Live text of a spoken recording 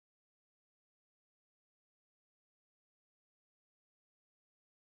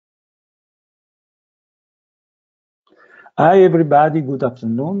Hi everybody, good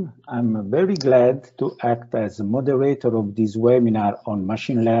afternoon. I'm very glad to act as a moderator of this webinar on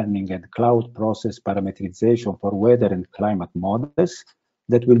machine learning and cloud process parameterization for weather and climate models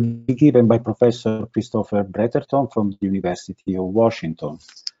that will be given by Professor Christopher Bretherton from the University of Washington.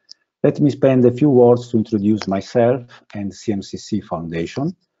 Let me spend a few words to introduce myself and CMCC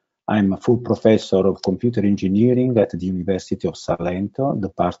Foundation. I'm a full professor of computer engineering at the University of Salento,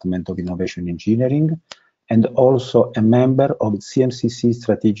 Department of Innovation Engineering, and also a member of the CMCC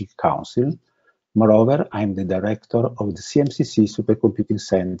Strategic Council. Moreover, I'm the director of the CMCC Supercomputing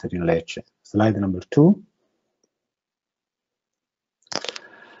Center in Lecce. Slide number 2.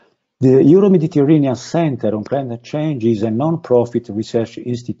 The Euro-Mediterranean Center on Climate Change is a non-profit research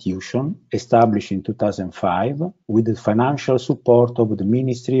institution established in 2005 with the financial support of the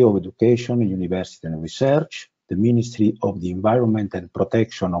Ministry of Education, University and Research, the Ministry of the Environment and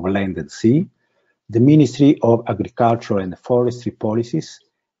Protection of Land and Sea, the Ministry of Agriculture and Forestry Policies,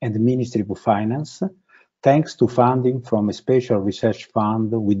 and the Ministry of Finance, thanks to funding from a special research fund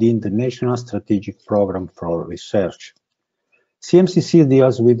within the National Strategic Program for Research. CMCC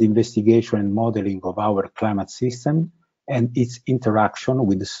deals with the investigation and modeling of our climate system and its interaction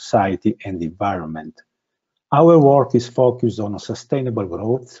with the society and the environment. Our work is focused on sustainable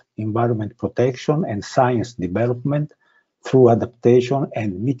growth, environment protection, and science development through adaptation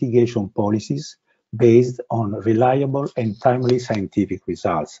and mitigation policies based on reliable and timely scientific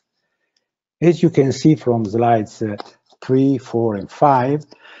results. As you can see from slides 3, 4, and 5,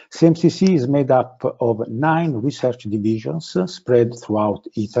 CMCC is made up of 9 research divisions spread throughout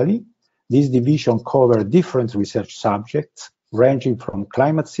Italy. These divisions cover different research subjects, ranging from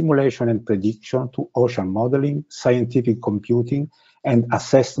climate simulation and prediction to ocean modeling, scientific computing, and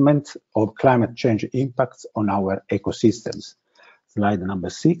assessment of climate change impacts on our ecosystems. Slide number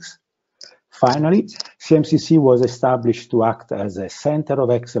 6. Finally, CMCC was established to act as a center of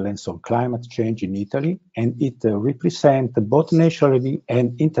excellence on climate change in Italy, and it represents both nationally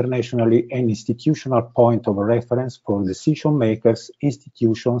and internationally an institutional point of reference for decision makers,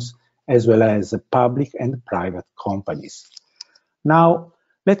 institutions, as well as public and private companies. Now,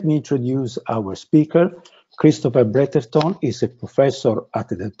 let me introduce our speaker. Christopher Bretherton is a professor at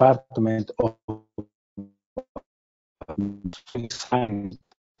the Department of Science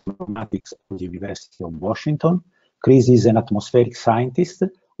Mathematics at the University of Washington. Chris is an atmospheric scientist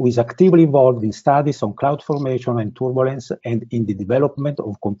who is actively involved in studies on cloud formation and turbulence and in the development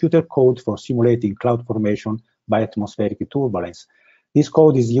of computer code for simulating cloud formation by atmospheric turbulence. This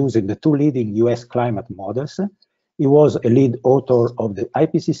code is used in the 2 leading US climate models. He was a lead author of the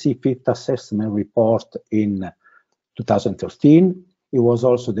IPCC Fifth Assessment Report in 2013. He was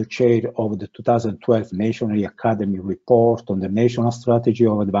also the chair of the 2012 National Academy Report on the National Strategy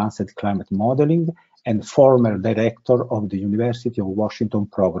of Advanced Climate Modeling and former director of the University of Washington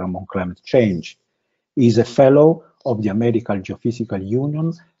Program on Climate Change. He is a fellow of the American Geophysical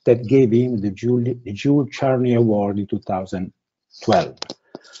Union that gave him the Jules Charny Award in 2012.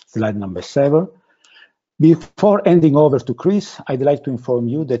 Slide number 7. Before handing over to Chris, I'd like to inform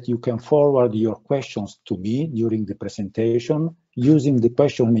you that you can forward your questions to me during the presentation using the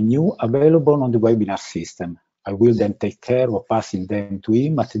question menu available on the webinar system. I will then take care of passing them to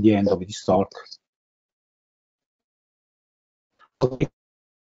him at the end of this talk.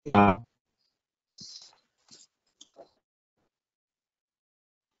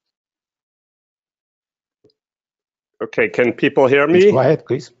 Okay, can people hear me? Please go ahead,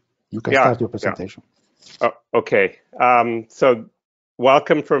 Chris. You can start your presentation. Oh, okay, so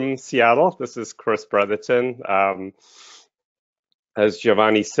welcome from Seattle. This is Chris Bretherton. As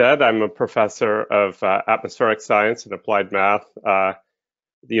Giovanni said, I'm a professor of atmospheric science and applied math at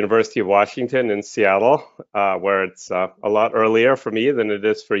the University of Washington in Seattle, where it's a lot earlier for me than it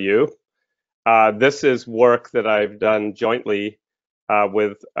is for you. This is work that I've done jointly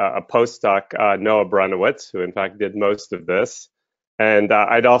with a postdoc, Noah Brunowitz, who in fact did most of this. And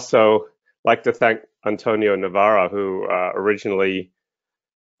I'd also like to thank Antonio Navarro, who originally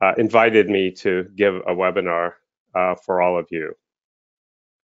invited me to give a webinar for all of you.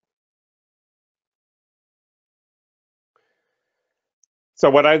 So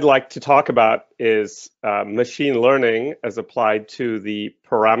what I'd like to talk about is machine learning as applied to the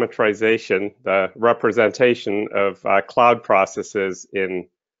parameterization, the representation of cloud processes in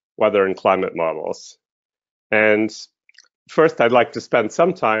weather and climate models. And first, I'd like to spend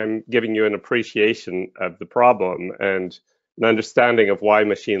some time giving you an appreciation of the problem and an understanding of why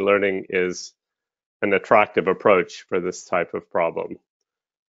machine learning is an attractive approach for this type of problem.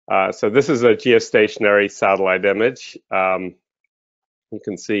 So this is a geostationary satellite image. You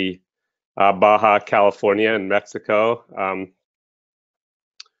can see Baja California in Mexico,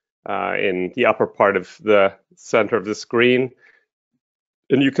 in the upper part of the center of the screen.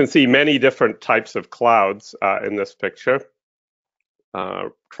 And you can see many different types of clouds in this picture.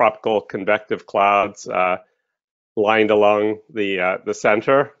 Tropical convective clouds lined along the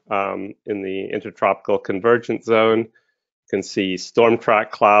center in the intertropical convergence zone. You can see storm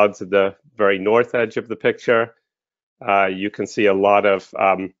track clouds at the very north edge of the picture. You can see a lot of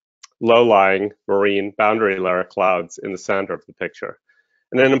low-lying marine boundary layer clouds in the center of the picture.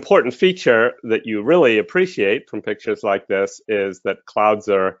 And an important feature that you really appreciate from pictures like this is that clouds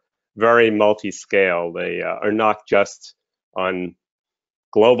are very multi-scale. They are not just on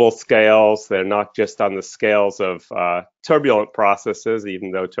global scales. They're not just on the scales of turbulent processes,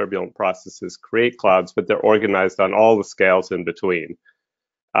 even though turbulent processes create clouds, but they're organized on all the scales in between.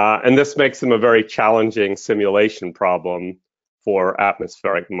 And this makes them a very challenging simulation problem for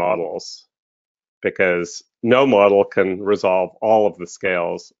atmospheric models, because no model can resolve all of the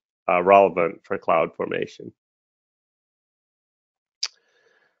scales relevant for cloud formation.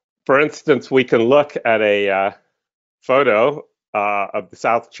 For instance, we can look at a photo of the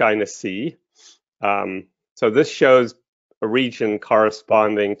South China Sea. So this shows a region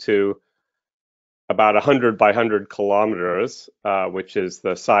corresponding to about 100 by 100 kilometers, which is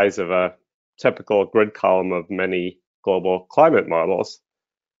the size of a typical grid column of many global climate models.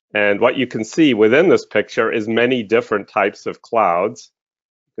 And what you can see within this picture is many different types of clouds.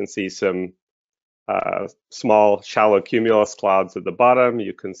 You can see some small shallow cumulus clouds at the bottom.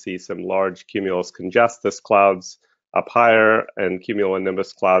 You can see some large cumulus congestus clouds up higher, and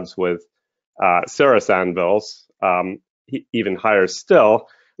cumulonimbus clouds with cirrus anvils even higher still.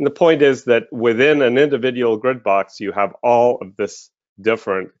 And the point is that within an individual grid box, you have all of this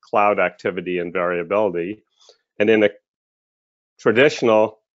different cloud activity and variability. And in a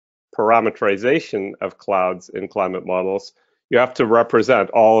traditional parameterization of clouds in climate models, you have to represent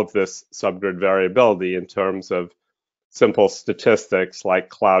all of this subgrid variability in terms of simple statistics like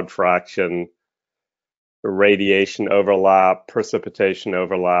cloud fraction, radiation overlap, precipitation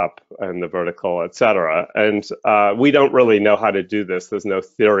overlap, and the vertical, etc. And we don't really know how to do this. There's no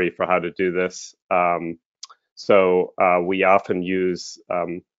theory for how to do this. So we often use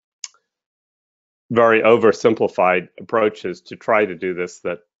very oversimplified approaches to try to do this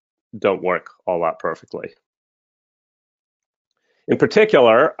that don't work all that perfectly. In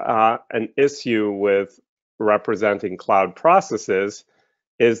particular, an issue with representing cloud processes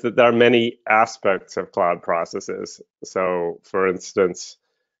is that there are many aspects of cloud processes. So, for instance,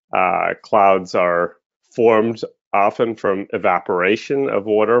 clouds are formed often from evaporation of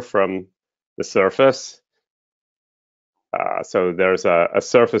water from the surface. So there's a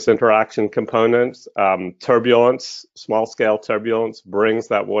surface interaction component. Turbulence, small-scale turbulence, brings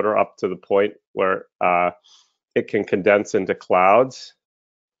that water up to the point where it can condense into clouds.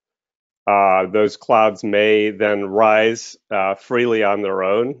 Those clouds may then rise freely on their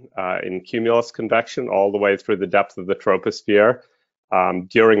own in cumulus convection all the way through the depth of the troposphere.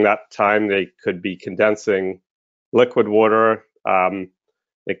 During that time, they could be condensing liquid water,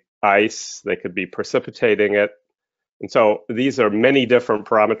 ice, they could be precipitating it. And so these are many different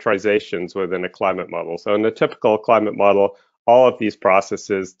parameterizations within a climate model. So in a typical climate model, all of these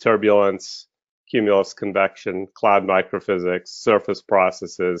processes, turbulence, cumulus convection, cloud microphysics, surface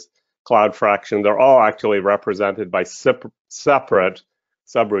processes, cloud fraction, they're all actually represented by separate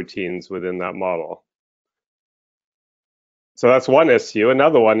subroutines within that model. So that's one issue.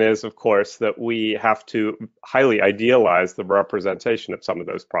 Another one is, of course, that we have to highly idealize the representation of some of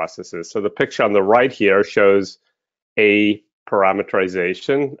those processes. So the picture on the right here shows a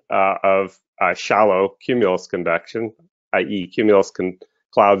parameterization of shallow cumulus convection, i.e. cumulus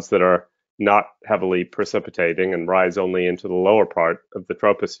clouds that are not heavily precipitating and rise only into the lower part of the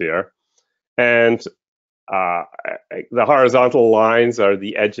troposphere. And the horizontal lines are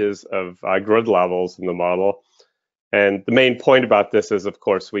the edges of grid levels in the model. And the main point about this is, of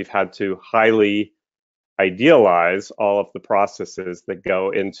course, we've had to highly idealize all of the processes that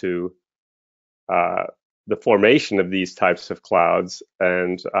go into the formation of these types of clouds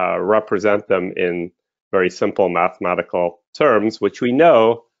and represent them in very simple mathematical terms, which we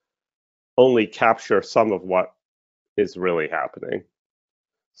know only capture some of what is really happening.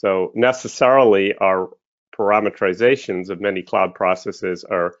 So necessarily our parameterizations of many cloud processes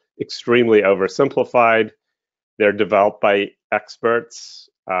are extremely oversimplified. They're developed by experts,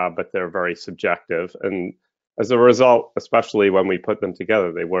 but they're very subjective. And as a result, especially when we put them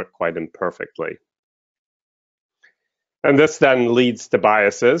together, they work quite imperfectly. And this then leads to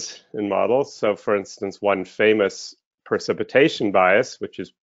biases in models. So for instance, one famous precipitation bias, which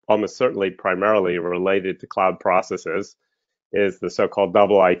is almost certainly primarily related to cloud processes, is the so-called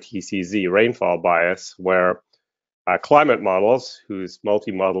double ITCZ rainfall bias, where climate models, whose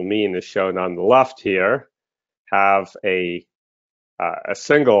multi-model mean is shown on the left here, have a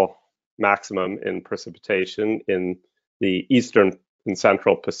single maximum in precipitation in the eastern and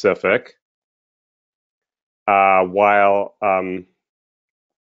central Pacific, so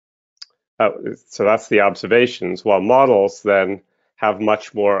that's the observations, while models then have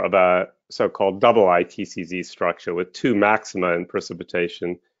much more of a so-called double ITCZ structure with two maxima in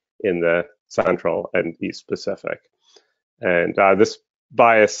precipitation in the central and east Pacific. And this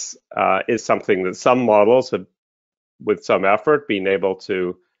bias is something that some models have, with some effort, been able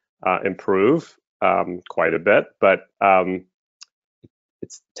to improve quite a bit, but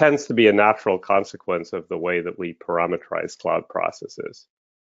it tends to be a natural consequence of the way that we parameterize cloud processes.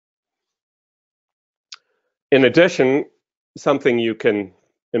 In addition, something you can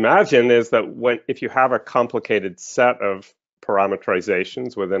imagine is that if you have a complicated set of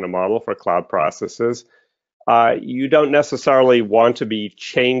parameterizations within a model for cloud processes, you don't necessarily want to be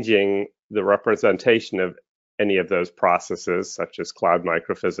changing the representation of any of those processes, such as cloud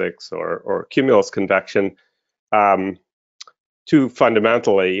microphysics or cumulus convection, too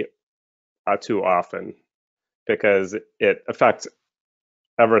fundamentally too often, because it affects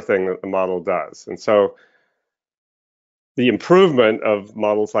everything that the model does. And so the improvement of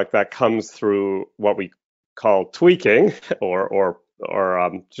models like that comes through what we call tweaking, or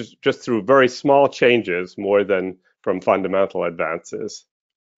just through very small changes more than from fundamental advances.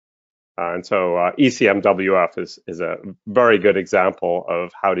 And so ECMWF is a very good example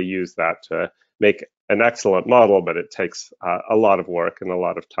of how to use that to make an excellent model, but it takes a lot of work and a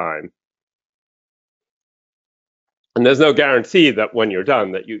lot of time. And there's no guarantee that when you're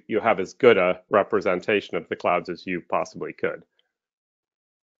done that you have as good a representation of the clouds as you possibly could.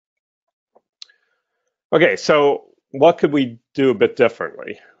 Okay, so what could we do a bit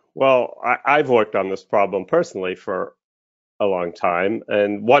differently? Well, I've worked on this problem personally for a long time,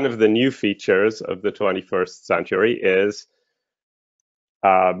 and one of the new features of the 21st century is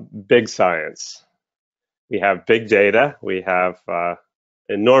big science. We have big data, we have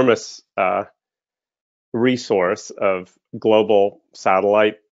enormous resource of global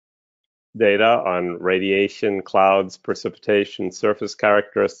satellite data on radiation, clouds, precipitation, surface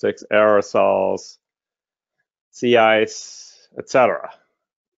characteristics, aerosols, sea ice, etc.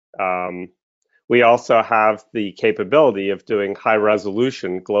 We also have the capability of doing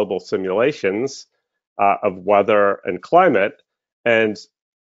high-resolution global simulations of weather and climate, and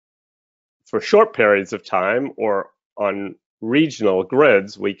for short periods of time or on regional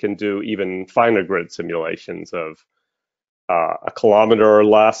grids, we can do even finer grid simulations of a kilometer or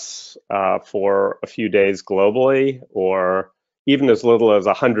less for a few days globally, or even as little as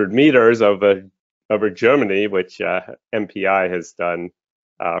 100 meters over Germany, which MPI has done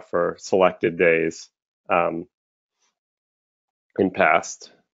for selected days in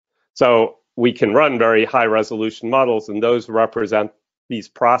past. So we can run very high resolution models, and those represent these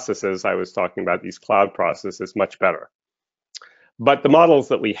processes I was talking about, these cloud processes, much better. But the models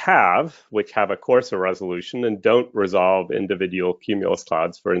that we have, which have a coarser resolution and don't resolve individual cumulus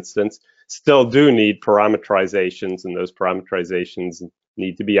clouds, for instance, still do need parameterizations, and those parameterizations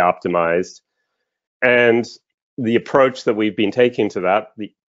need to be optimized. And the approach that we've been taking to that,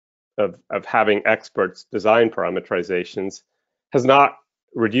 of having experts design parameterizations, has not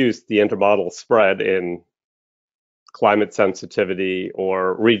reduced the intermodal spread in climate sensitivity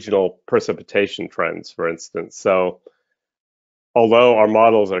or regional precipitation trends, for instance. So although our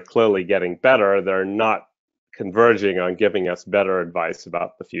models are clearly getting better, they're not converging on giving us better advice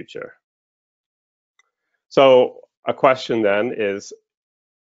about the future. So a question then is,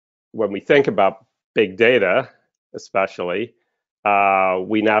 when we think about big data, especially,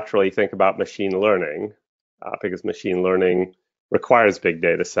 we naturally think about machine learning, because machine learning requires big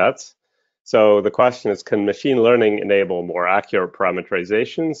data sets. So the question is, can machine learning enable more accurate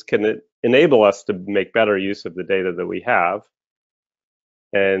parameterizations? Can it enable us to make better use of the data that we have?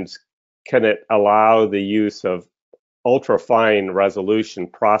 And can it allow the use of ultra-fine resolution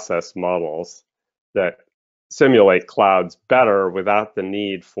process models that simulate clouds better without the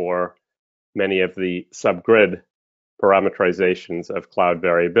need for many of the subgrid parameterizations of cloud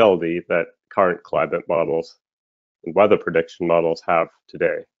variability that current climate models and weather prediction models have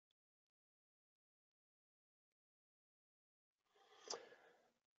today?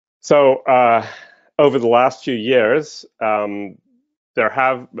 So over the last few years, there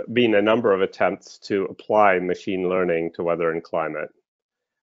have been a number of attempts to apply machine learning to weather and climate.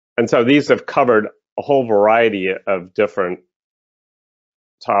 And so these have covered a whole variety of different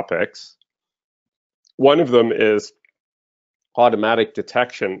topics. One of them is automatic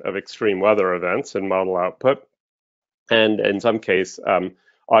detection of extreme weather events in model output, and in some case,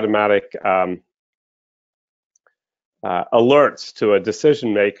 automatic alerts to a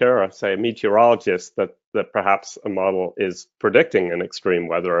decision maker, or say a meteorologist, that perhaps a model is predicting an extreme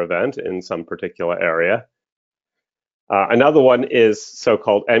weather event in some particular area. Another one is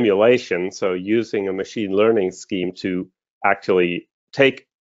so-called emulation, so using a machine learning scheme to actually take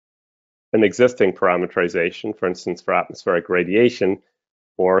an existing parameterization, for instance, for atmospheric radiation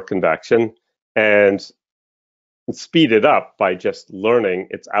or convection, and speed it up by just learning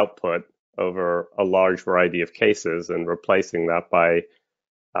its output over a large variety of cases and replacing that by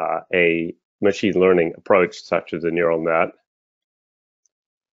a machine learning approach such as a neural net.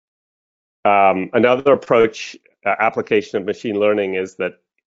 Another approach, application of machine learning, is that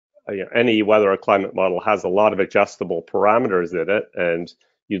any weather or climate model has a lot of adjustable parameters in it, and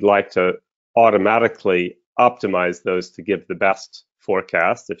you'd like to automatically optimize those to give the best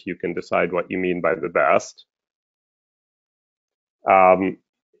forecast, if you can decide what you mean by the best.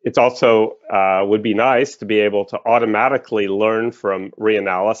 It's also would be nice to be able to automatically learn from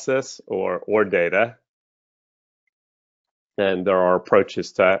reanalysis or data. And there are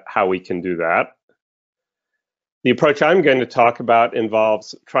approaches to how we can do that. The approach I'm going to talk about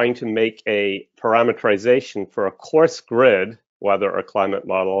involves trying to make a parameterization for a coarse grid weather or climate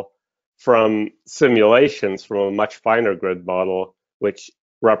model from simulations from a much finer grid model, which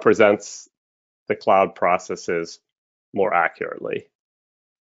represents the cloud processes more accurately.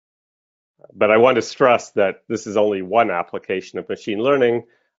 But I want to stress that this is only one application of machine learning.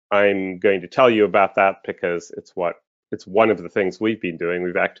 I'm going to tell you about that because it's one of the things we've been doing.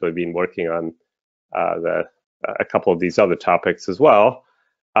 We've actually been working on a couple of these other topics as well.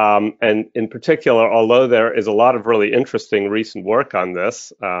 And in particular, although there is a lot of really interesting recent work on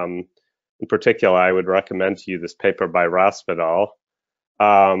this, in particular, I would recommend to you this paper by Rasp et al.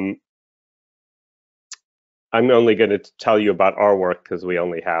 I'm only going to tell you about our work because we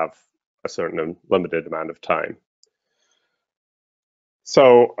only have a certain limited amount of time.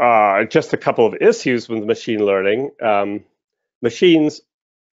 So just a couple of issues with machine learning. Machines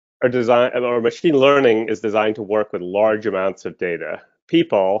are designed, or machine learning is designed to work with large amounts of data.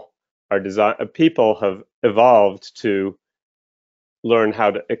 People have evolved to learn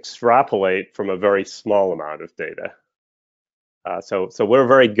how to extrapolate from a very small amount of data. So we're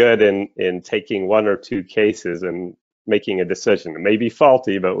very good in taking one or two cases and making a decision. It may be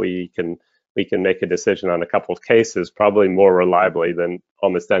faulty, but we can make a decision on a couple of cases probably more reliably than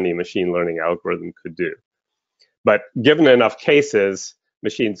almost any machine learning algorithm could do. But given enough cases,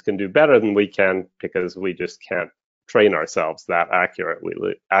 machines can do better than we can because we just can't train ourselves that accurately.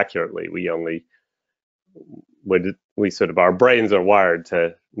 We sort of, our brains are wired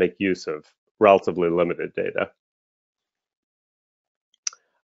to make use of relatively limited data.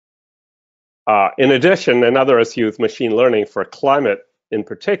 In addition, another issue with machine learning for climate in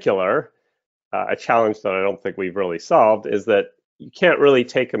particular, a challenge that I don't think we've really solved, is that you can't really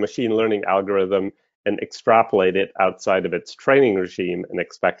take a machine learning algorithm and extrapolate it outside of its training regime and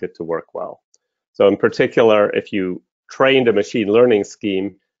expect it to work well. So in particular, if you trained a machine learning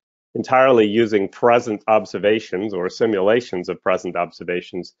scheme entirely using present observations or simulations of present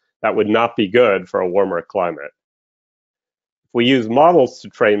observations, that would not be good for a warmer climate. If we use models to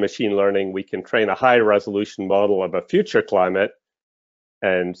train machine learning, we can train a high resolution model of a future climate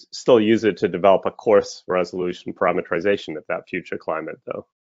and still use it to develop a coarse resolution parameterization of that future climate though.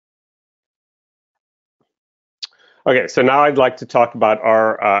 Okay, so now I'd like to talk about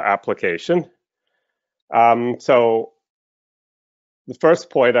our application. So the first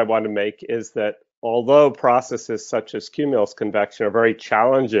point I want to make is that although processes such as cumulus convection are very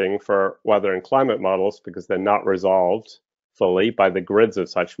challenging for weather and climate models because they're not resolved fully by the grids of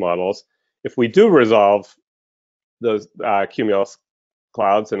such models, if we do resolve those cumulus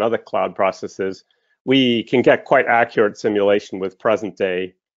clouds and other cloud processes, we can get quite accurate simulation with present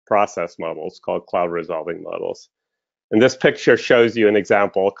day process models called cloud resolving models. And this picture shows you an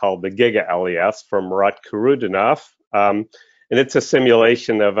example called the Giga LES from Murat Kurudinov. And it's a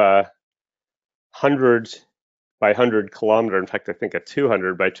simulation of a 100 by 100 kilometer, in fact, I think a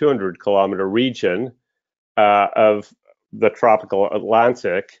 200 by 200 kilometer region of the tropical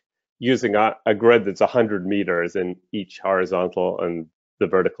Atlantic using a grid that's 100 meters in each horizontal and the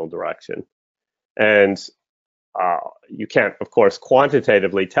vertical direction. And you can't, of course,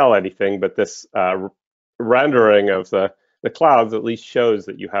 quantitatively tell anything, but this rendering of the clouds at least shows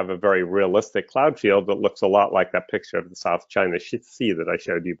that you have a very realistic cloud field that looks a lot like that picture of the South China Sea that I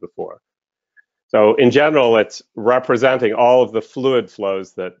showed you before. So in general, it's representing all of the fluid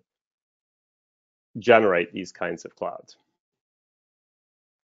flows that generate these kinds of clouds.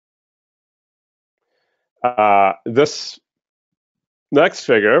 This next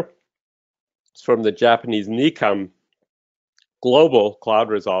figure is from the Japanese NICOM global cloud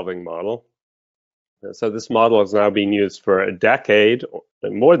resolving model. So this model is now being used for a decade,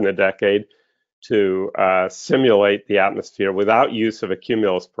 more than a decade, to simulate the atmosphere without use of a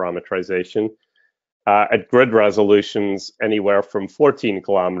cumulus parameterization at grid resolutions anywhere from 14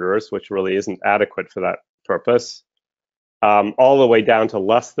 kilometers, which really isn't adequate for that purpose, all the way down to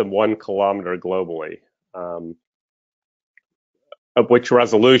less than 1 kilometer globally, of which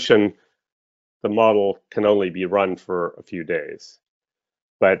resolution the model can only be run for a few days.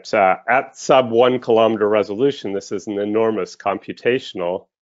 But at sub 1 kilometer resolution, this is an enormous computational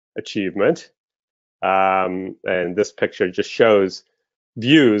achievement. And this picture just shows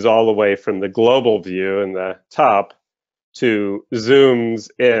views all the way from the global view in the top to zooms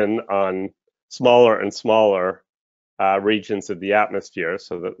in on smaller and smaller regions of the atmosphere,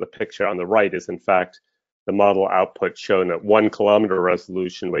 so that the picture on the right is in fact the model output shown at 1 kilometer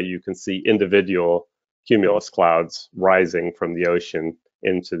resolution, where you can see individual cumulus clouds rising from the ocean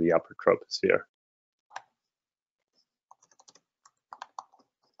into the upper troposphere.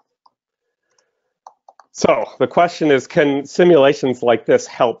 So the question is, can simulations like this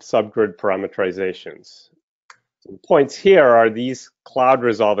help subgrid parameterizations? The points here are these cloud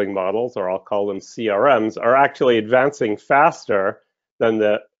resolving models, or I'll call them CRMs, are actually advancing faster than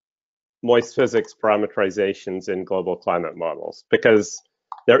the moist physics parameterizations in global climate models, because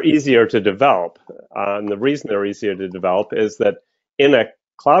they're easier to develop. And the reason they're easier to develop is that in a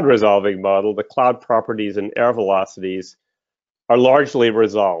cloud resolving model, the cloud properties and air velocities are largely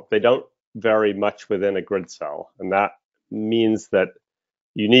resolved. They don't vary much within a grid cell. And that means that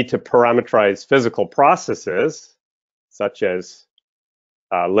you need to parameterize physical processes, such as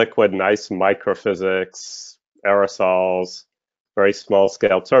liquid and ice microphysics, aerosols, very small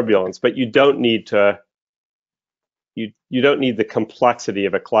scale turbulence, but you don't need to, you don't need the complexity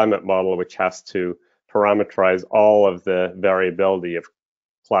of a climate model, which has to parameterize all of the variability of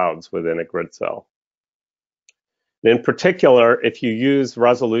clouds within a grid cell. In particular, if you use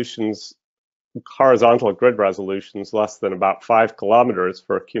resolutions, horizontal grid resolutions less than about 5 kilometers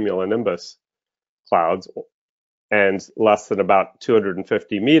for cumulonimbus clouds, and less than about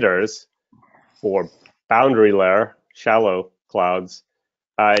 250 meters for boundary layer, shallow clouds,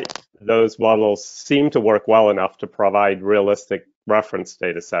 those models seem to work well enough to provide realistic reference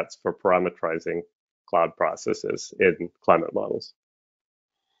data sets for parameterizing cloud processes in climate models.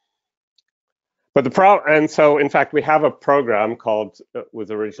 But and so in fact, we have a program called,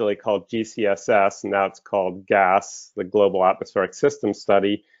 was originally called GCSS, and now it's called GAS, the Global Atmospheric System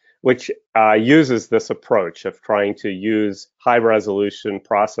Study, which uses this approach of trying to use high resolution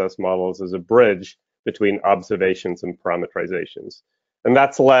process models as a bridge between observations and parameterizations. And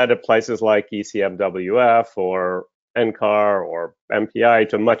that's led at places like ECMWF or NCAR or MPI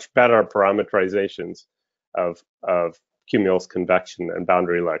to much better parameterizations of cumulus convection and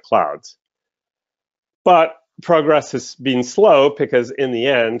boundary layer clouds. But progress has been slow because in the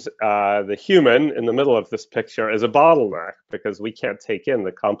end, the human in the middle of this picture is a bottleneck, because we can't take in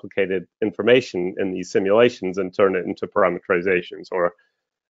the complicated information in these simulations and turn it into parameterizations, or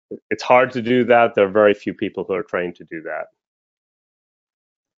it's hard to do that. There are very few people who are trained to do that.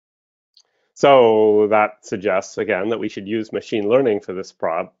 So that suggests, again, that we should use machine learning for this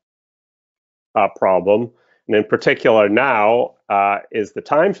problem. And in particular now is the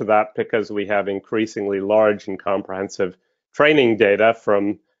time for that, because we have increasingly large and comprehensive training data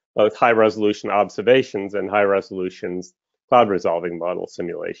from both high resolution observations and high resolution cloud resolving model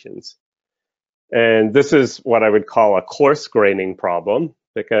simulations. And this is what I would call a coarse graining problem,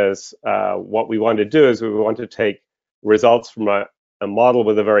 because what we want to do is we want to take results from a model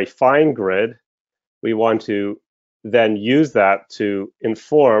with a very fine grid. We want to then use that to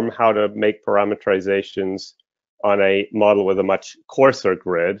inform how to make parameterizations on a model with a much coarser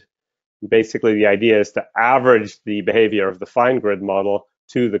grid. Basically, the idea is to average the behavior of the fine grid model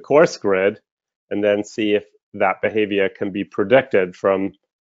to the coarse grid, and then see if that behavior can be predicted from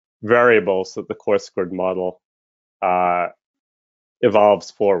variables that the coarse grid model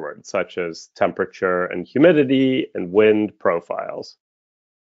evolves forward, such as temperature and humidity and wind profiles.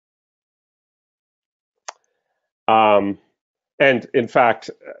 And in fact,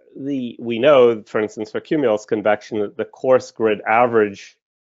 we know, for instance, for cumulus convection, that the coarse grid average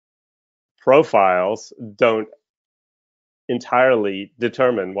profiles don't entirely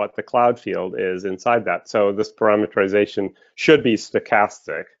determine what the cloud field is inside that. So this parameterization should be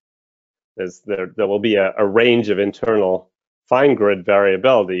stochastic. There will be a range of internal fine grid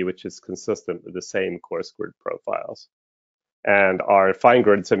variability, which is consistent with the same coarse grid profiles. And our fine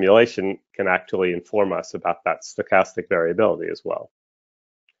grid simulation can actually inform us about that stochastic variability as well.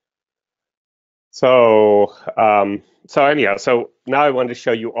 So, so now I wanted to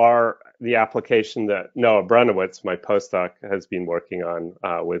show you the application that Noah Brunowitz, my postdoc, has been working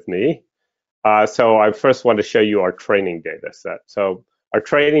on with me. So I first want to show you our training data set. So our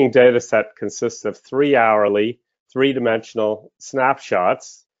training data set consists of 3 hourly, 3-dimensional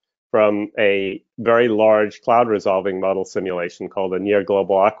snapshots from a very large cloud resolving model simulation called a near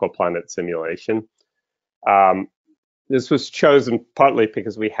global aquaplanet simulation. This was chosen partly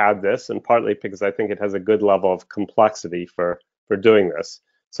because we had this, and partly because I think it has a good level of complexity for doing this.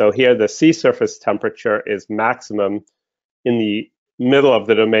 So here the sea surface temperature is maximum in the middle of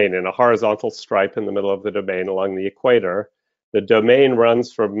the domain, in a horizontal stripe in the middle of the domain along the equator. The domain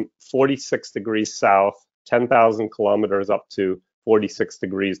runs from 46 degrees south, 10,000 kilometers up to 46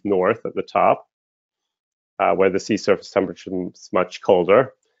 degrees north at the top, where the sea surface temperature is much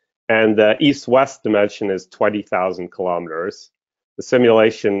colder. And the east-west dimension is 20,000 kilometers. The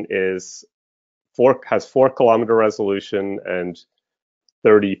simulation has 4-kilometer resolution and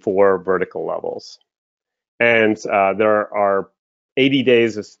 34 vertical levels. And there are 80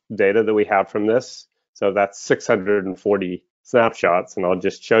 days of data that we have from this. So that's 640 snapshots. And I'll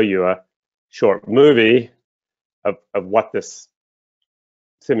just show you a short movie of what this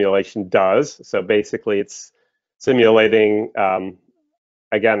simulation does. So basically it's simulating,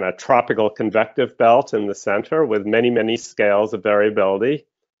 again, a tropical convective belt in the center with many, many scales of variability.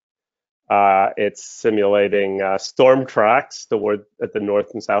 It's simulating storm tracks at the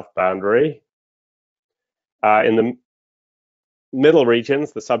north and south boundary. In the middle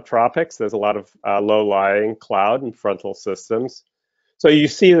regions, the subtropics, there's a lot of low-lying cloud and frontal systems. So you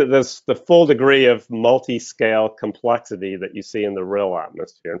see that there's the full degree of multi-scale complexity that you see in the real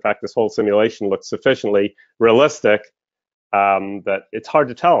atmosphere. In fact, this whole simulation looks sufficiently realistic that it's hard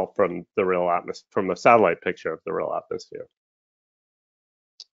to tell from the real atmosphere, from a satellite picture of the real atmosphere.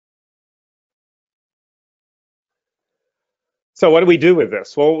 So what do we do with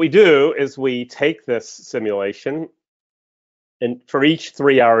this? Well, what we do is we take this simulation, and for each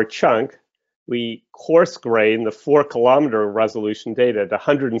 3-hour chunk, we coarse grain the 4-kilometer resolution data to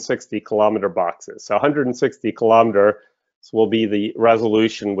 160 kilometer boxes. So 160 kilometers will be the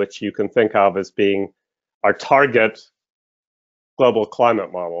resolution which you can think of as being our target global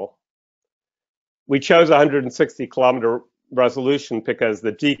climate model. We chose 160 kilometer resolution because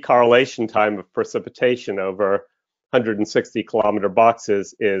the decorrelation time of precipitation over 160 kilometer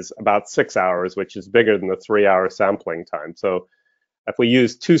boxes is about 6 hours, which is bigger than the 3-hour sampling time. So if we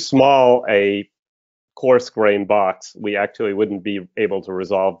use too small a coarse grain box, we actually wouldn't be able to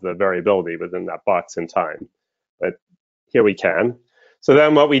resolve the variability within that box in time. But here we can. So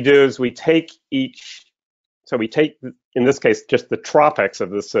then what we do is we take in this case, just the tropics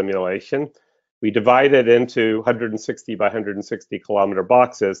of the simulation. We divide it into 160 by 160 kilometer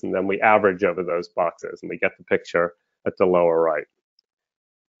boxes, and then we average over those boxes, and we get the picture at the lower right.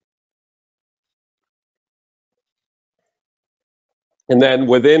 And then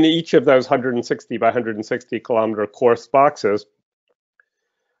within each of those 160 by 160 kilometer coarse boxes,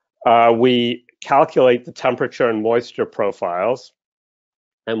 we calculate the temperature and moisture profiles,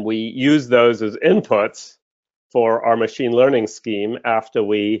 and we use those as inputs for our machine learning scheme after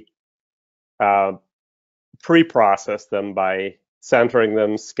we pre-process them by centering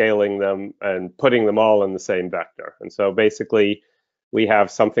them, scaling them, and putting them all in the same vector. And so basically, we have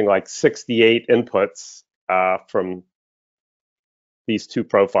something like 68 inputs from these two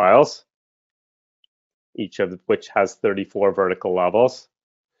profiles, each of which has 34 vertical levels.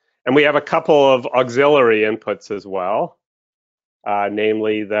 And we have a couple of auxiliary inputs as well,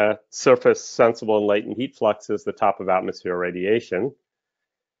 namely the surface sensible and latent heat fluxes, the top of atmosphere radiation.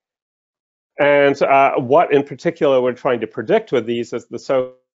 And what in particular we're trying to predict with these is the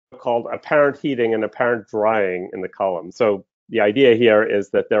so-called apparent heating and apparent drying in the column. So the idea here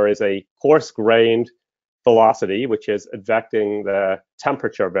is that there is a coarse-grained velocity, which is advecting the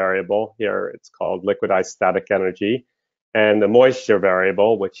temperature variable. Here it's called liquidized static energy, and the moisture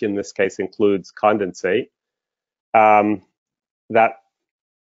variable, which in this case includes condensate. That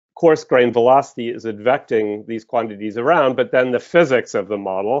coarse-grained velocity is advecting these quantities around, but then the physics of the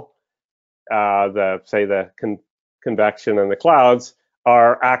model, the convection and the clouds,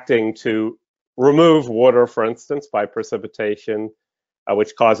 are acting to remove water, for instance, by precipitation,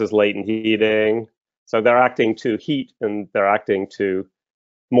 which causes latent heating. So they're acting to heat and they're acting to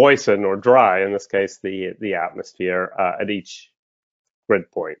moisten or dry, in this case, the atmosphere at each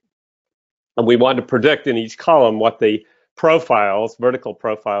grid point. And we want to predict in each column what the profiles, vertical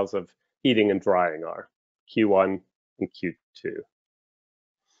profiles of heating and drying are, Q1 and Q2.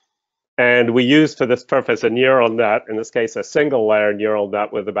 And we use for this purpose a neural net, in this case a single layer neural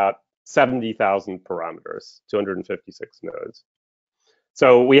net with about 70,000 parameters, 256 nodes.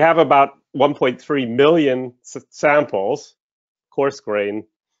 So we have about 1.3 million samples, coarse grain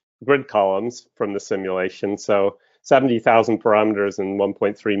grid columns from the simulation. So 70,000 parameters and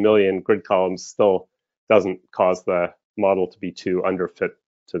 1.3 million grid columns still doesn't cause the model to be too underfit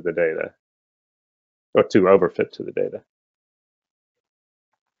to the data, or too overfit to the data.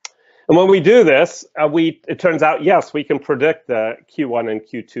 And when we do this, it turns out, yes, we can predict the Q1 and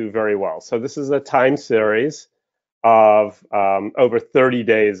Q2 very well. So this is a time series of over 30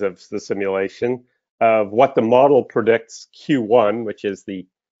 days of the simulation of what the model predicts Q1, which is the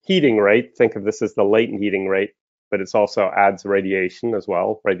heating rate. Think of this as the latent heating rate, but it also adds radiation as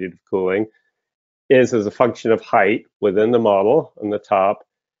well, radiative cooling, is as a function of height within the model on the top,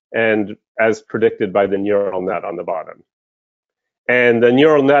 and as predicted by the neural net on the bottom. And the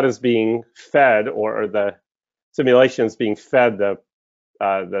neural net is being fed, or the simulation is being fed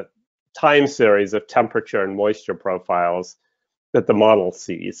the time series of temperature and moisture profiles that the model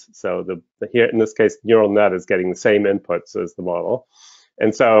sees. So here in this case, neural net is getting the same inputs as the model.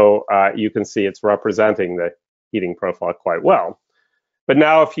 And so you can see it's representing the heating profile quite well. But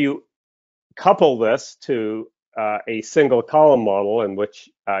now if you couple this to a single column model in which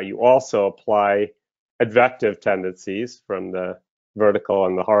you also apply advective tendencies from the vertical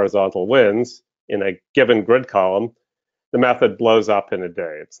and the horizontal winds in a given grid column, the method blows up in a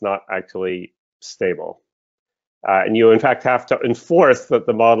day. It's not actually stable. And you, in fact, have to enforce that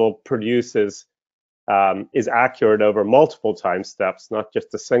the model produces is accurate over multiple time steps, not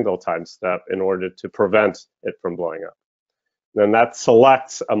just a single time step, in order to prevent it from blowing up. Then that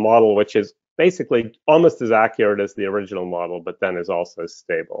selects a model which is basically almost as accurate as the original model, but then is also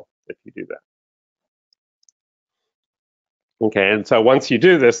stable if you do that. Okay, and so once you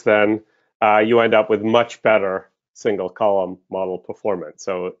do this, then you end up with much better single column model performance.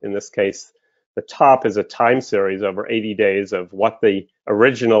 So in this case, the top is a time series over 80 days of what the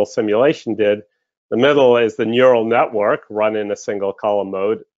original simulation did. The middle is the neural network run in a single column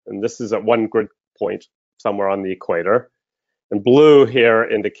mode. And this is at one grid point somewhere on the equator. And blue here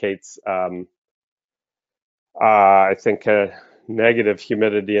indicates, I think, negative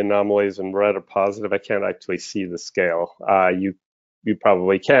humidity anomalies, and red are positive. I can't actually see the scale. You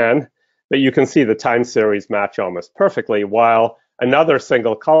probably can, but you can see the time series match almost perfectly, while another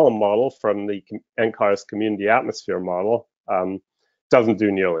single column model from the NCAR's community atmosphere model doesn't do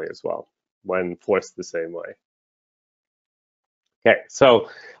nearly as well when forced the same way. Okay, so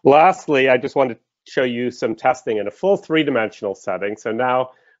lastly, I just wanted to show you some testing in a full three-dimensional setting. So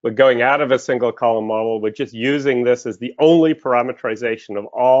now we're going out of a single column model. We're just using this as the only parameterization of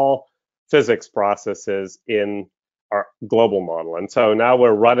all physics processes in our global model. And so now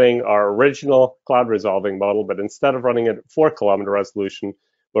we're running our original cloud resolving model, but instead of running it at 4-kilometer resolution,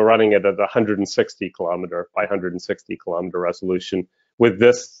 we're running it at 160 kilometer by 160 kilometer resolution with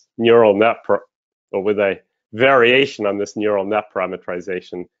this neural net, or with a variation on this neural net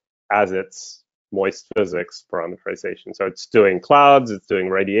parameterization as its moist physics parameterization. So it's doing clouds, it's doing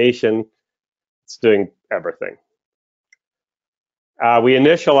radiation, it's doing everything. We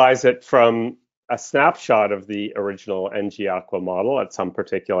initialize it from a snapshot of the original NG Aqua model at some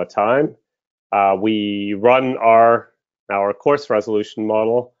particular time. We run our coarse resolution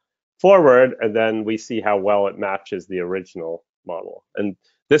model forward, and then we see how well it matches the original model. And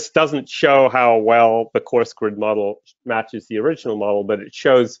this doesn't show how well the coarse grid model matches the original model, but it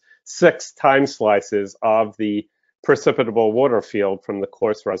shows 6 time slices of the precipitable water field from the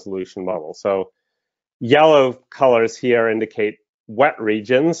coarse resolution model. So yellow colors here indicate wet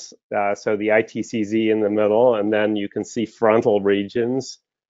regions, so the ITCZ in the middle, and then you can see frontal regions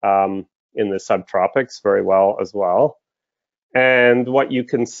in the subtropics very well as well. And what you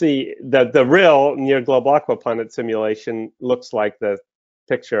can see, that the real near global aquaplanet simulation looks like the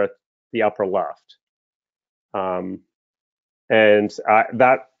picture at the upper left.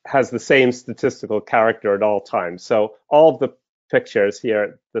 That has the same statistical character at all times. So all of the pictures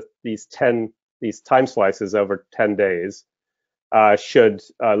here, these time slices over 10 days, should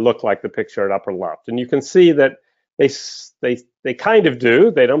look like the picture at upper left. And you can see that they kind of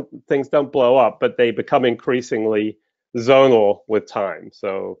do. Things don't blow up, but they become increasingly zonal with time.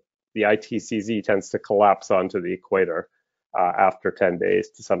 So the ITCZ tends to collapse onto the equator after 10 days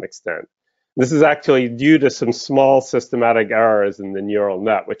to some extent. This is actually due to some small systematic errors in the neural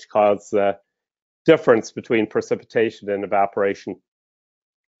net, which cause the difference between precipitation and evaporation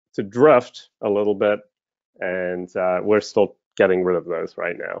to drift a little bit, and we're still getting rid of those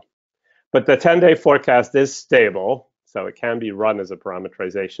right now. But the 10-day forecast is stable, so it can be run as a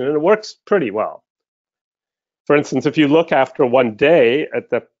parameterization, and it works pretty well. For instance, if you look after 1 day at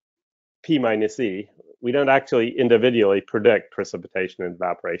the P minus E, we don't actually individually predict precipitation and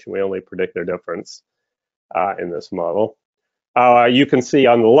evaporation. We only predict their difference in this model. You can see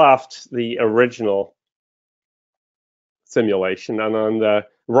on the left the original simulation, and on the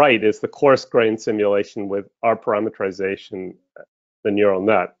right is the coarse-grained simulation with our parameterization, the neural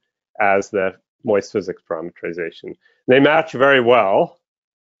net, as the moist physics parameterization. They match very well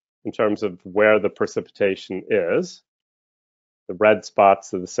in terms of where the precipitation is. The red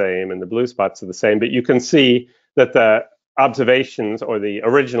spots are the same and the blue spots are the same, but you can see that the observations or the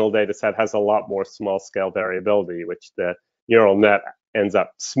original data set has a lot more small scale variability, which the neural net ends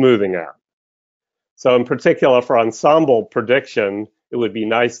up smoothing out. So in particular for ensemble prediction, it would be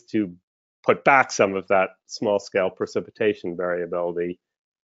nice to put back some of that small scale precipitation variability,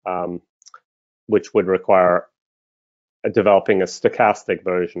 which would require developing a stochastic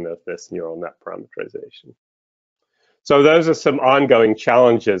version of this neural net parameterization. So those are some ongoing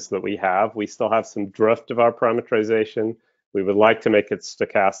challenges that we have. We still have some drift of our parameterization. We would like to make it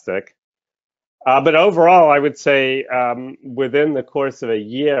stochastic. But overall, I would say within the course of a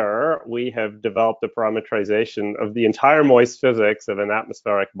year, we have developed a parameterization of the entire moist physics of an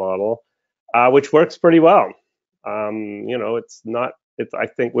atmospheric model, which works pretty well. You know, I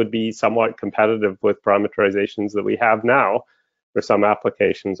think would be somewhat competitive with parameterizations that we have now for some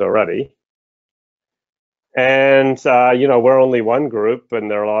applications already. And, you know, we're only one group,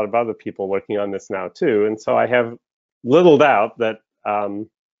 and there are a lot of other people working on this now too. And so I have little doubt that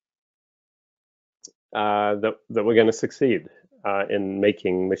that we're going to succeed in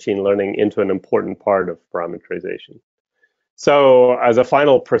making machine learning into an important part of parameterization. So as a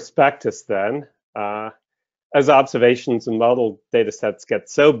final prospectus then, as observations and model data sets get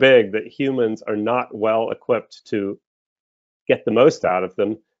so big that humans are not well equipped to get the most out of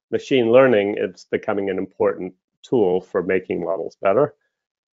them, machine learning is becoming an important tool for making models better.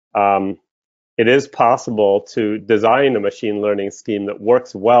 It is possible to design a machine learning scheme that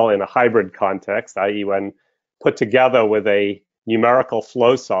works well in a hybrid context, i.e. when put together with a numerical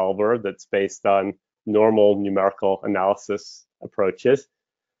flow solver that's based on normal numerical analysis approaches.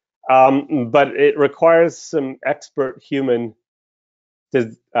 But it requires some expert human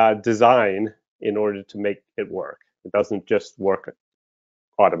design in order to make it work. It doesn't just work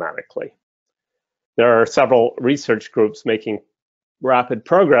automatically. There are several research groups making rapid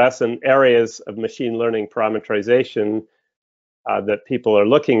progress in areas of machine learning parameterization that people are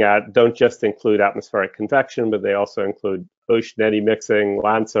looking at don't just include atmospheric convection, but they also include ocean eddy mixing,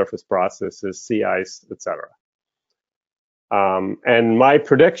 land surface processes, sea ice, etc. And my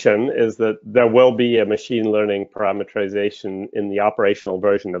prediction is that there will be a machine learning parameterization in the operational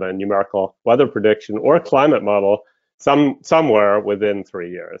version of a numerical weather prediction or climate model somewhere within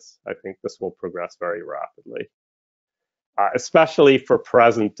 3 years. I think this will progress very rapidly, especially for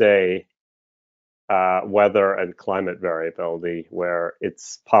present day weather and climate variability, where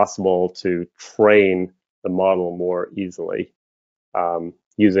it's possible to train the model more easily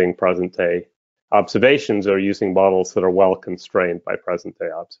using present day observations or using models that are well constrained by present day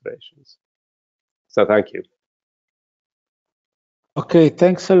observations. So thank you. Okay,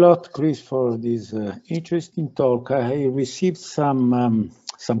 thanks a lot, Chris, for this interesting talk. I received some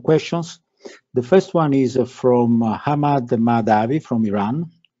questions. The first one is from Hamad Mahdavi from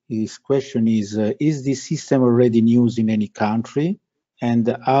Iran. His question is this system already in use in any country,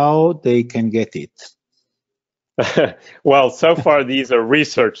 and how they can get it? Well, so far these are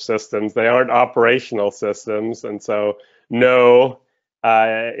research systems. They aren't operational systems, and so no,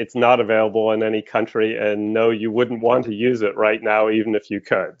 it's not available in any country, and no, you wouldn't want to use it right now, even if you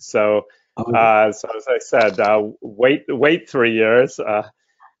could. So, so as I said, wait 3 years.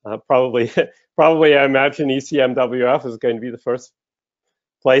 Probably, I imagine ECMWF is going to be the first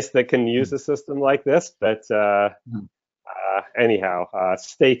place that can use a system like this. But anyhow,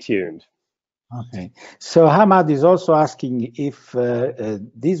 stay tuned. Okay. So Hamad is also asking if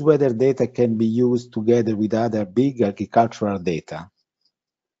this weather data can be used together with other big agricultural data.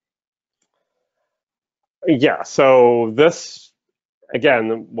 Yeah. So this,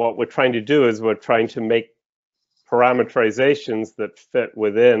 again, what we're trying to do is we're trying to make parameterizations that fit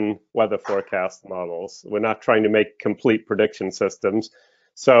within weather forecast models. We're not trying to make complete prediction systems.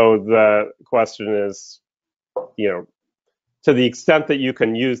 So the question is, you know, to the extent that you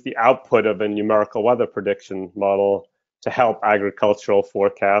can use the output of a numerical weather prediction model to help agricultural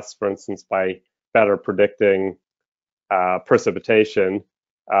forecasts, for instance, by better predicting precipitation,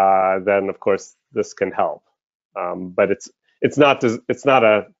 then of course this can help. But it's not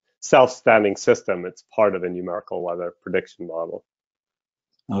a self-standing system. It's part of a numerical weather prediction model.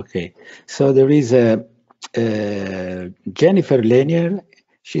 Okay, so there is a Jennifer Lanier.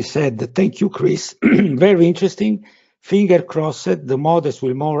 She said, "Thank you, Chris. Very interesting. Finger crossed, the models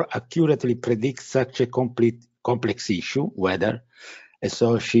will more accurately predict such a complex issue, weather." And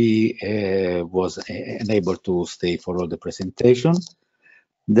so she was unable to stay for all the presentation.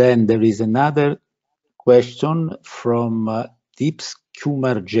 Then there is another question from Deeps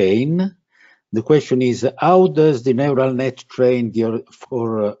Kumar Jain. The question is, how does the neural net train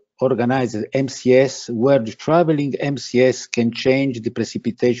for organized MCS, where the traveling MCS can change the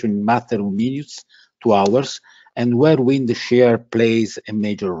precipitation in matter of minutes to hours, and where wind shear plays a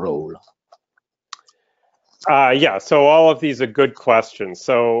major role? Yeah, so all of these are good questions.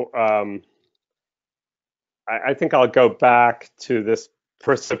 So I think I'll go back to this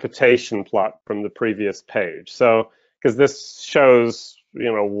precipitation plot from the previous page. So, because this shows,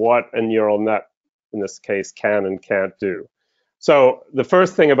 what a neural net in this case can and can't do. So the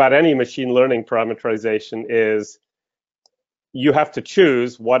first thing about any machine learning parameterization is you have to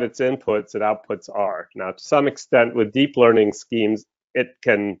choose what its inputs and outputs are. Now, to some extent, with deep learning schemes,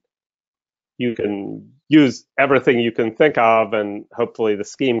 you can use everything you can think of, and hopefully the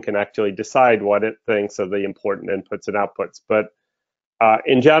scheme can actually decide what it thinks are the important inputs and outputs. But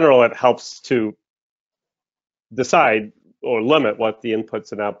in general, it helps to decide or limit what the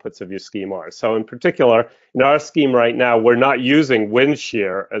inputs and outputs of your scheme are. So in particular, in our scheme right now, we're not using wind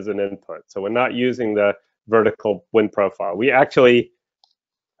shear as an input. So we're not using the vertical wind profile. We're actually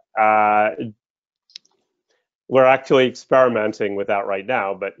experimenting with that right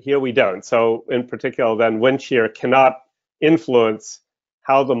now, but here we don't. So in particular, then wind shear cannot influence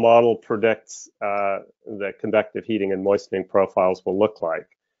how the model predicts the convective heating and moistening profiles will look like.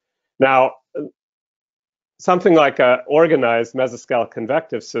 Now, something like an organized mesoscale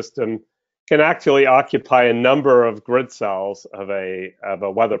convective system can actually occupy a number of grid cells of a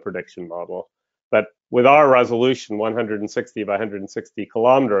weather prediction model. But with our resolution, 160 by 160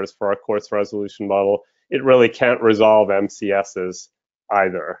 kilometers for our coarse resolution model, it really can't resolve MCSs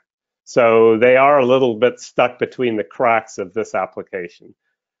either. So they are a little bit stuck between the cracks of this application.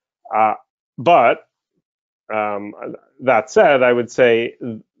 But that said, I would say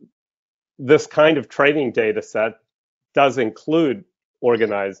this kind of training data set does include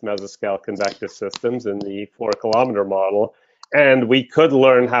organized mesoscale convective systems in the 4-kilometer model, and we could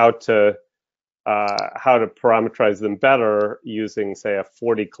learn how to parameterize them better using, say, a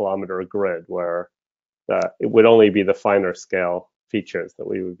 40-kilometer grid, where it would only be the finer scale features that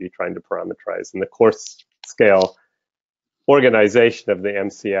we would be trying to parameterize, and the coarse scale organization of the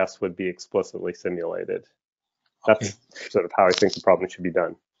MCS would be explicitly simulated. That's sort of how I think the problem should be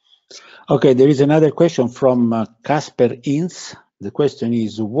done. Okay, there is another question from Casper Inns. The question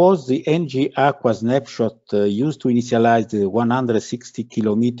is, was the NG Aqua snapshot used to initialize the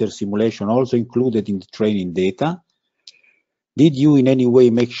 160-kilometer simulation also included in the training data? Did you in any way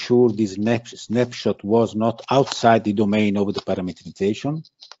make sure this snapshot was not outside the domain of the parameterization?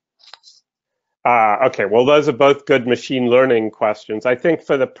 Okay, well, those are both good machine learning questions. I think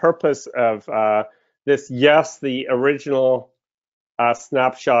for the purpose of this, yes, the original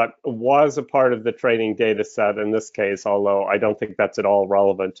snapshot was a part of the training data set in this case, although I don't think that's at all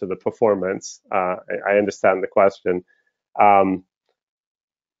relevant to the performance. I understand the question.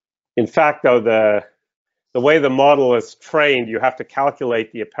 In fact, though, the way the model is trained, you have to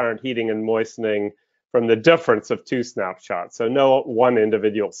calculate the apparent heating and moistening from the difference of two snapshots. So no one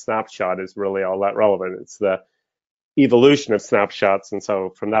individual snapshot is really all that relevant. It's the evolution of snapshots. And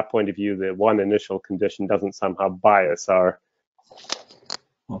so from that point of view, the one initial condition doesn't somehow bias our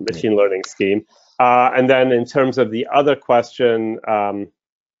machine learning scheme. And then in terms of the other question,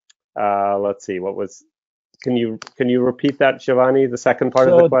 let's see, what was, can you repeat that, Giovanni, the second part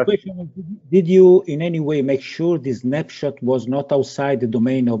of the question? Did you in any way make sure this snapshot was not outside the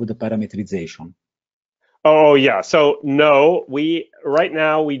domain of the parameterization? Oh, yeah. So no, right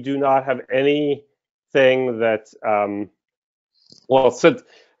now we do not have anything that, so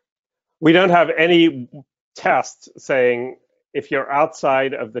we don't have any test saying if you're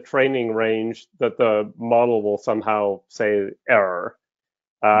outside of the training range that the model will somehow say error.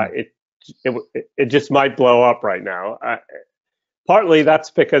 It just might blow up right now. Partly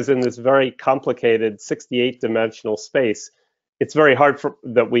that's because in this very complicated 68-dimensional space, it's very hard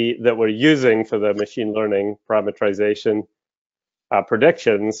that we're using for the machine learning parameterization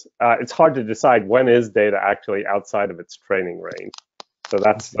predictions. It's hard to decide when is data actually outside of its training range. So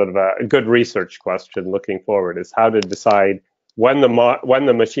that's sort of a good research question looking forward, is how to decide when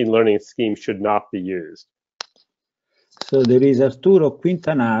the machine learning scheme should not be used. So there is Arturo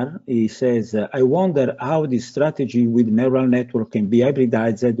Quintanar. He says, I wonder how this strategy with neural network can be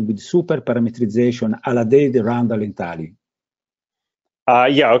hybridized with super parameterization a la David Randall and Tali.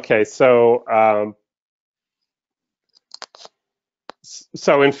 Yeah, okay, so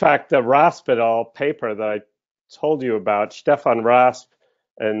in fact, the Rasp et al. Paper that I told you about, Stefan Rasp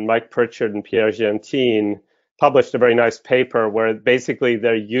and Mike Pritchard and Pierre Gentine published a very nice paper where basically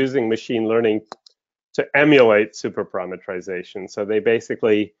they're using machine learning to emulate superparameterization. So they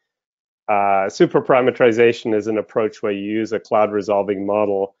basically, superparameterization is an approach where you use a cloud resolving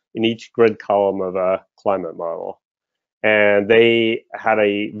model in each grid column of a climate model. And they had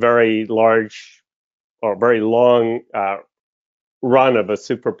a very large or very long run of a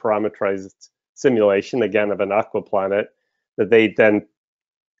superparameterized simulation, again, of an aquaplanet, that they then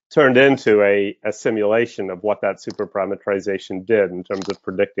turned into a simulation of what that superparameterization did in terms of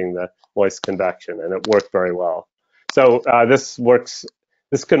predicting the moist convection, and it worked very well. So this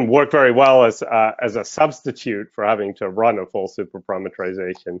can work very well as a substitute for having to run a full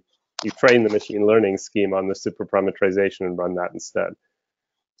superparameterization. You train the machine learning scheme on the superparameterization and run that instead.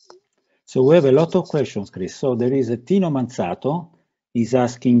 So we have a lot of questions, Chris. So there is a Tino Manzato. Is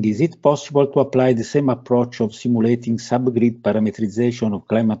asking, is it possible to apply the same approach of simulating subgrid parameterization of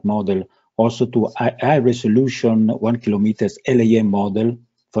climate model also to high resolution 1 kilometer LAM model?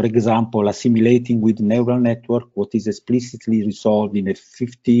 For example, assimilating with neural network what is explicitly resolved in a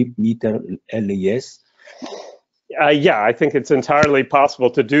 50-meter LAS? Yeah, I think it's entirely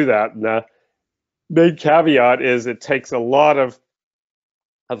possible to do that. And the big caveat is it takes a lot of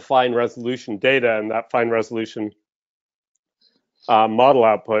fine resolution data, and that fine resolution model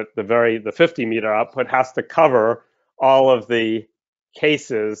output, the 50-meter output, has to cover all of the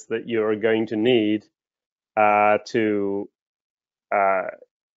cases that you are going to need to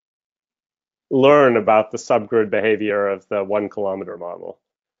learn about the subgrid behavior of the 1 kilometer model.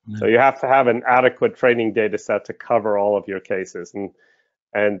 Mm-hmm. So you have to have an adequate training data set to cover all of your cases,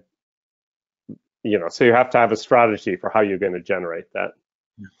 and you know, so you have to have a strategy for how you're going to generate that.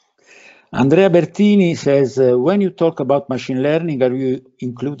 Andrea Bertini says, when you talk about machine learning, are you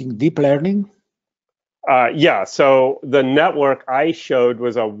including deep learning? Yeah, so the network I showed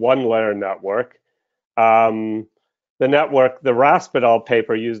was a one-layer network. The Rasp et al.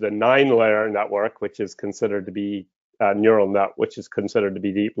 Paper used a 9-layer network, which is considered to be neural net, which is considered to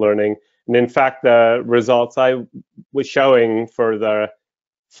be deep learning. And in fact, the results I was showing for the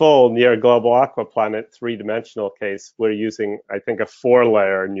full near global aquaplanet 3-dimensional case, we're using, I think, a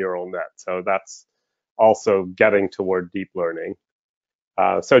 4-layer neural net. So that's also getting toward deep learning.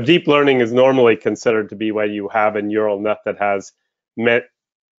 So deep learning is normally considered to be where you have a neural net that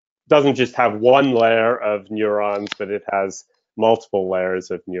doesn't just have one layer of neurons, but it has multiple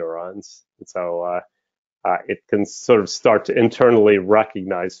layers of neurons. And so it can sort of start to internally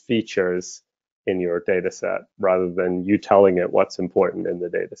recognize features in your data set rather than you telling it what's important in the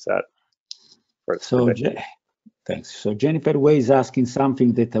data set. So, thanks. So Jennifer Way is asking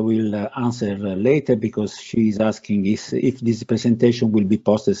something that I will answer later, because she's asking if this presentation will be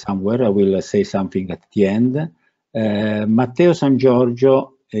posted somewhere. I will say something at the end. Matteo San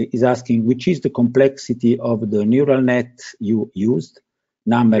Giorgio is asking, which is the complexity of the neural net you used?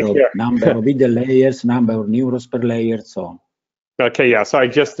 Number of hidden layers, number of neurons per layer, so on. Okay, yeah, so I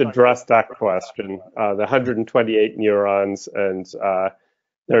just addressed that question. The 128 neurons, and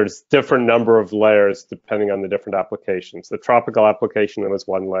there's different number of layers depending on the different applications. The tropical application, there was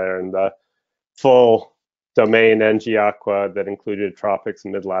 1 layer, and the full domain NG Aqua that included tropics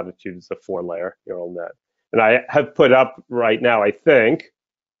and mid-latitude is a 4-layer neural net. And I have put up right now, I think,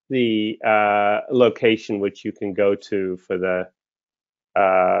 the location which you can go to for the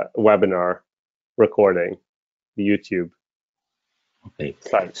webinar recording, the YouTube. Okay.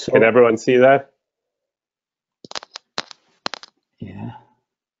 So, can everyone see that? Yeah.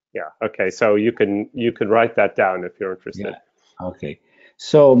 Yeah. Okay. So you can write that down if you're interested. Yeah. Okay.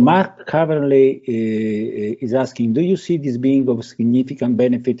 So Mark Caverley is asking, do you see this being of significant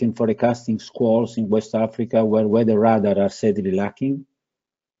benefit in forecasting squalls in West Africa, where weather radar are sadly lacking?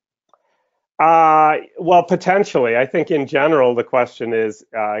 Well, potentially. I think in general the question is,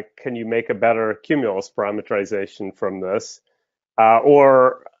 can you make a better cumulus parameterization from this?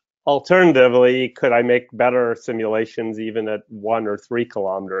 Or alternatively, could I make better simulations even at 1 or 3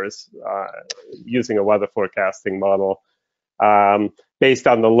 kilometers using a weather forecasting model based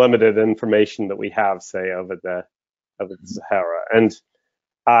on the limited information that we have, say, over the Sahara? And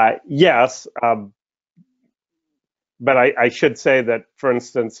yes, but I should say that, for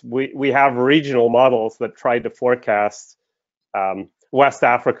instance, we have regional models that try to forecast West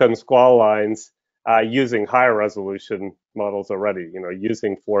African squall lines using higher resolution models already,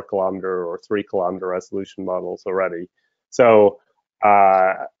 using 4 kilometer or 3 kilometer resolution models already. So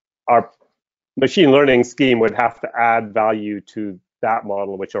our machine learning scheme would have to add value to that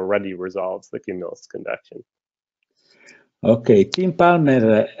model, which already resolves the cumulus convection. Okay, Tim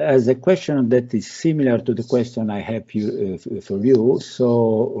Palmer has a question that is similar to the question I have for you.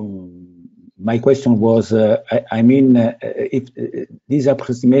 So my question was, if these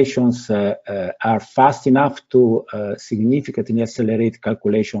approximations are fast enough to significantly accelerate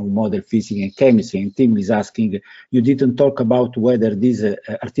calculation model physics and chemistry. And Tim is asking, you didn't talk about whether this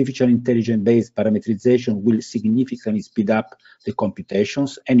artificial intelligence-based parameterization will significantly speed up the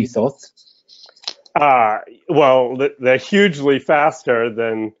computations. Any thoughts? Well, they're hugely faster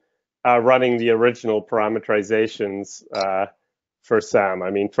than running the original parameterizations for SAM.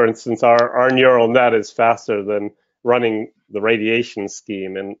 I mean, for instance, our neural net is faster than running the radiation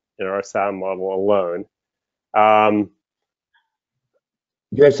scheme in our SAM model alone.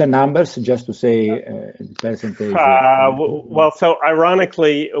 You have some numbers just to say percentage? Well, so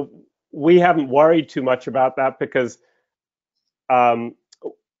ironically, we haven't worried too much about that because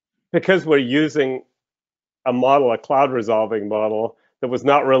we're using a model, a cloud resolving model that was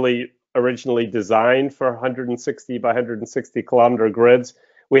not really originally designed for 160 by 160 kilometer grids.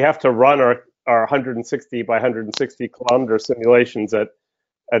 We have to run our 160 by 160 kilometer simulations at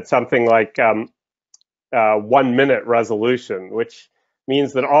something like 1 minute resolution, which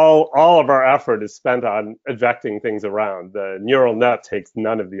means that all of our effort is spent on advecting things around. The neural net takes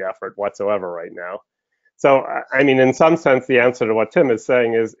none of the effort whatsoever right now. So, I mean, in some sense, the answer to what Tim is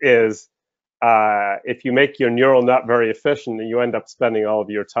saying is if you make your neural net very efficient, you end up spending all of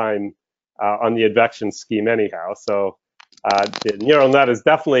your time on the advection scheme anyhow. So the neural net is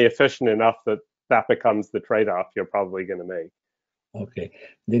definitely efficient enough that becomes the trade-off you're probably going to make. Okay,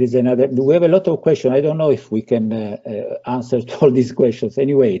 there is another. We have a lot of questions. I don't know if we can answer to all these questions.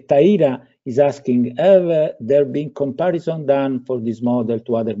 Anyway, Taira is asking, have there been comparison done for this model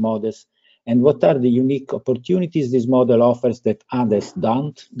to other models? And what are the unique opportunities this model offers that others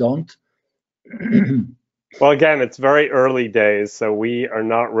don't? Well, again, it's very early days, so we are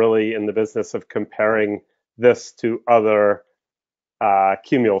not really in the business of comparing this to other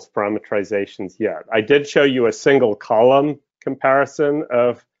cumulus parameterizations yet. I did show you a single column comparison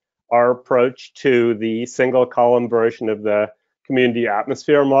of our approach to the single column version of the community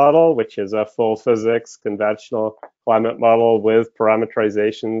atmosphere model, which is a full physics conventional climate model with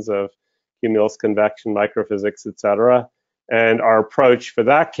parameterizations of cumulus convection, microphysics, etc. And our approach for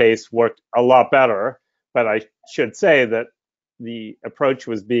that case worked a lot better, but I should say that the approach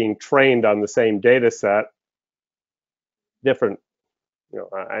was being trained on the same data set, different,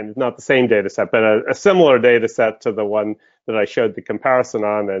 and not the same data set, but a similar data set to the one that I showed the comparison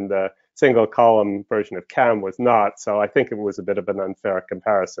on, and the single column version of CAM was not. So I think it was a bit of an unfair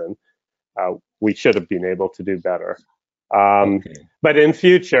comparison. We should have been able to do better. Okay. But in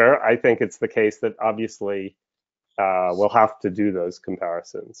future, I think it's the case that obviously we'll have to do those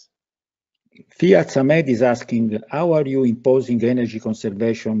comparisons. Fiat Samed is asking, how are you imposing energy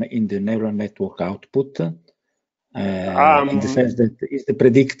conservation in the neural network output? In the sense that is the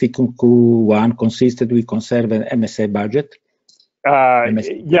predicted Q1 consistent with conserved MSA budget?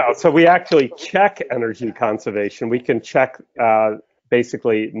 Yeah, so we actually check energy conservation. We can check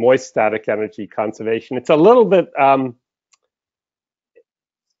basically moist static energy conservation. It's a little bit,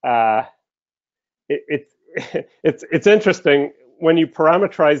 it's interesting. When you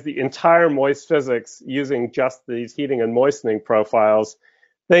parameterize the entire moist physics using just these heating and moistening profiles,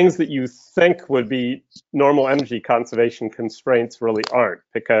 things that you think would be normal energy conservation constraints really aren't.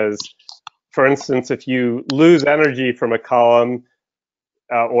 Because, for instance, if you lose energy from a column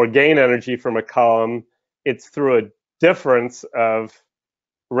or gain energy from a column, it's through a difference of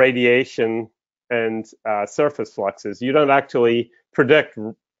radiation and surface fluxes. You don't actually predict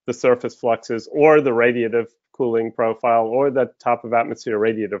the surface fluxes or the radiative cooling profile or the top of atmosphere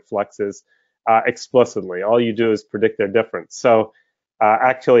radiative fluxes explicitly. All you do is predict their difference. So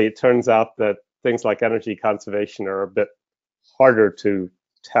actually, it turns out that things like energy conservation are a bit harder to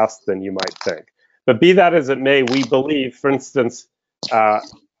test than you might think. But be that as it may, we believe, for instance, our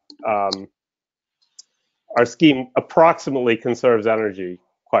scheme approximately conserves energy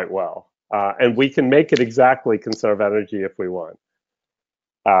quite well. And we can make it exactly conserve energy if we want.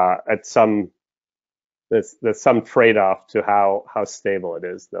 At some, there's some trade-off to how stable it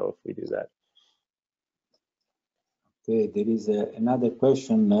is, though, if we do that. Okay, there is another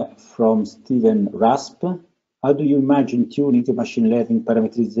question from Stephen Rasp. How do you imagine tuning machine learning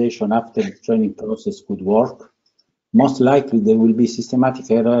parameterization after the training process could work? most likely there will be systematic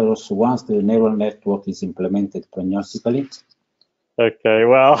errors once the neural network is implemented prognostically. Okay,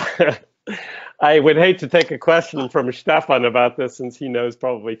 well, I would hate to take a question from Stefan about this since he knows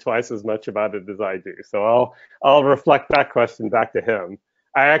probably twice as much about it as I do. So I'll reflect that question back to him.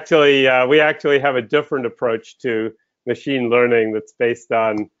 We actually have a different approach to machine learning that's based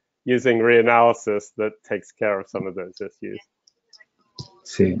on using reanalysis that takes care of some of those issues.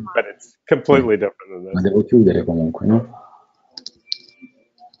 Sì. But it's completely different than this. Ma devo chiudere comunque, no?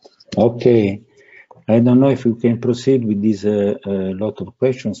 Okay. I don't know if we can proceed with this lot of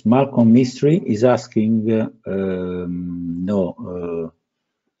questions. Malcolm Mystery is asking,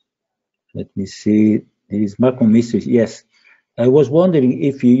 let me see. Is Malcolm Mystery? Yes. I was wondering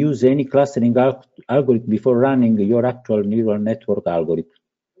if you use any clustering algorithm before running your actual neural network algorithm.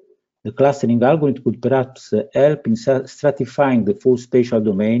 The clustering algorithm could perhaps help in stratifying the full spatial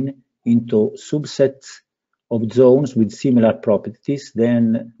domain into subsets of zones with similar properties,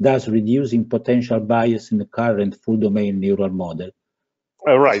 then thus reducing potential bias in the current full domain neural model.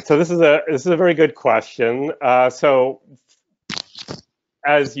 All right. So this is a very good question. So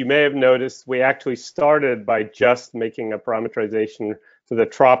as you may have noticed, we actually started by just making a parameterization to the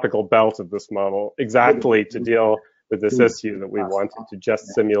tropical belt of this model, exactly to deal with this issue that we wanted to just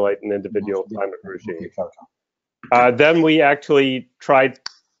simulate an individual climate regime. Then we actually tried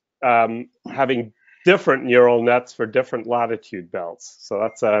having different neural nets for different latitude belts. So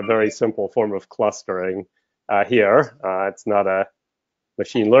that's a very simple form of clustering here. It's not a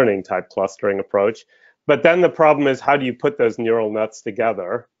machine learning type clustering approach. But then the problem is, how do you put those neural nets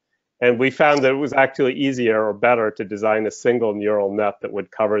together? And we found that it was actually easier or better to design a single neural net that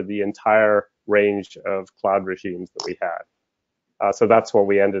would cover the entire range of cloud regimes that we had. So that's what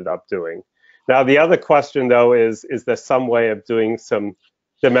we ended up doing. Now, the other question, though, is there some way of doing some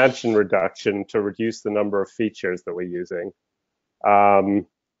dimension reduction to reduce the number of features that we're using, to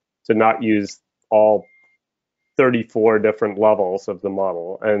not use all 34 different levels of the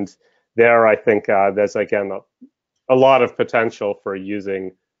model? And there, I think there's, again, a lot of potential for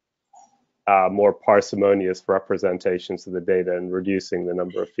using more parsimonious representations of the data and reducing the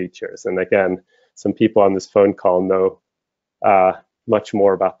number of features. And again, some people on this phone call know much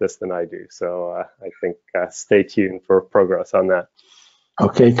more about this than I do. So I think stay tuned for progress on that.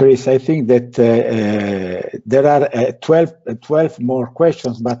 Okay, Chris, I think that there are 12 more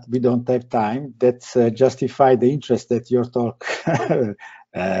questions, but we don't have time. That's justify the interest that your talk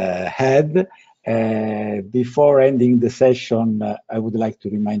had. Before ending the session, I would like to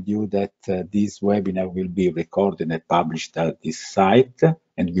remind you that this webinar will be recorded and published at this site,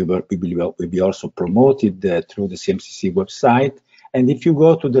 and will be also promoted through the CMCC website. And if you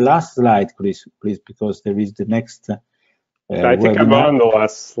go to the last slide, Chris, please, because there is the next I think webinar. I'm on the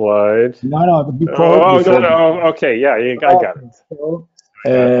last slide. No, no. Okay, yeah, I got it. So,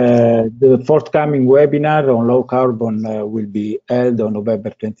 the forthcoming webinar on low carbon will be held on November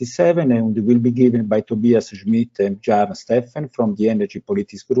 27 and will be given by Tobias Schmidt and Jan Steffen from the Energy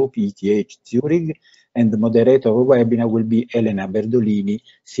Politics Group, ETH Zurich, and the moderator of the webinar will be Elena Berdolini,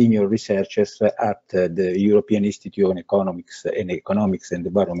 Senior Researcher at the European Institute of Economics and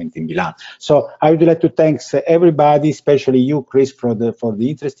Environment in Milan. So I would like to thank everybody, especially you, Chris, for the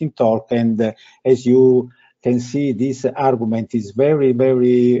interesting talk. And as you can see, this argument is very,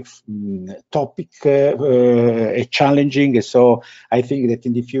 very topic challenging. So I think that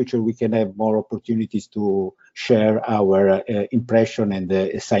in the future we can have more opportunities to share our impression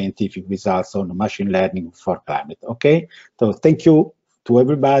and scientific results on machine learning for climate. Okay, so thank you to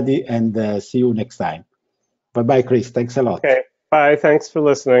everybody, and see you next time. Bye-bye, Chris. Thanks a lot. Okay, bye. Thanks for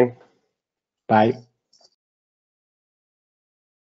listening. Bye.